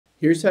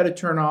Here's how to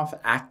turn off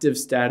active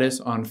status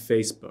on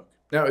Facebook.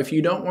 Now, if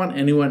you don't want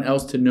anyone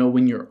else to know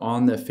when you're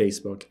on the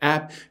Facebook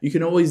app, you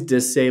can always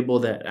disable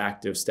that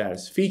active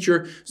status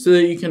feature so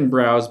that you can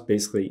browse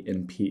basically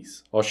in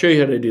peace. I'll show you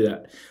how to do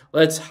that.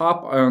 Let's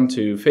hop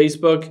onto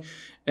Facebook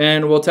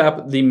and we'll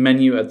tap the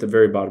menu at the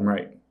very bottom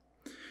right.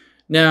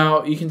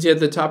 Now, you can see at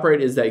the top right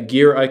is that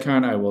gear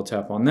icon. I will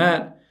tap on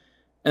that.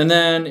 And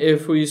then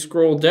if we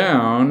scroll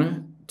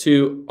down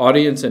to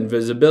audience and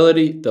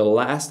visibility, the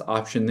last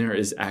option there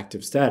is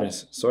active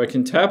status. So I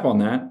can tap on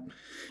that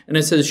and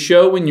it says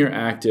show when you're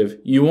active.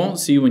 You won't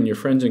see when your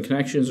friends and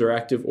connections are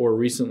active or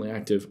recently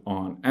active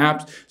on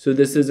apps. So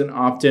this is an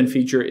opt-in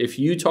feature. If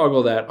you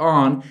toggle that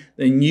on,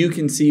 then you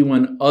can see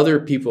when other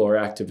people are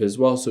active as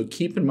well. So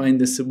keep in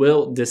mind this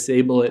will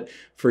disable it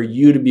for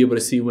you to be able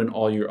to see when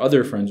all your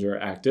other friends are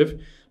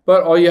active.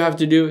 But all you have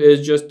to do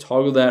is just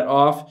toggle that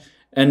off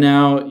and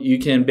now you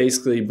can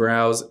basically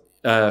browse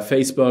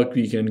Facebook.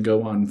 You can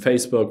go on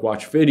Facebook,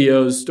 watch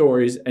videos,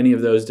 stories, any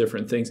of those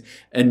different things,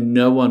 and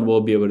no one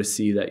will be able to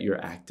see that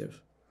you're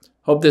active.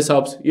 Hope this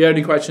helps. If you have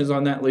any questions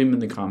on that, leave them in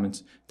the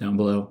comments down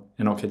below,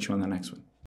 and I'll catch you on the next one.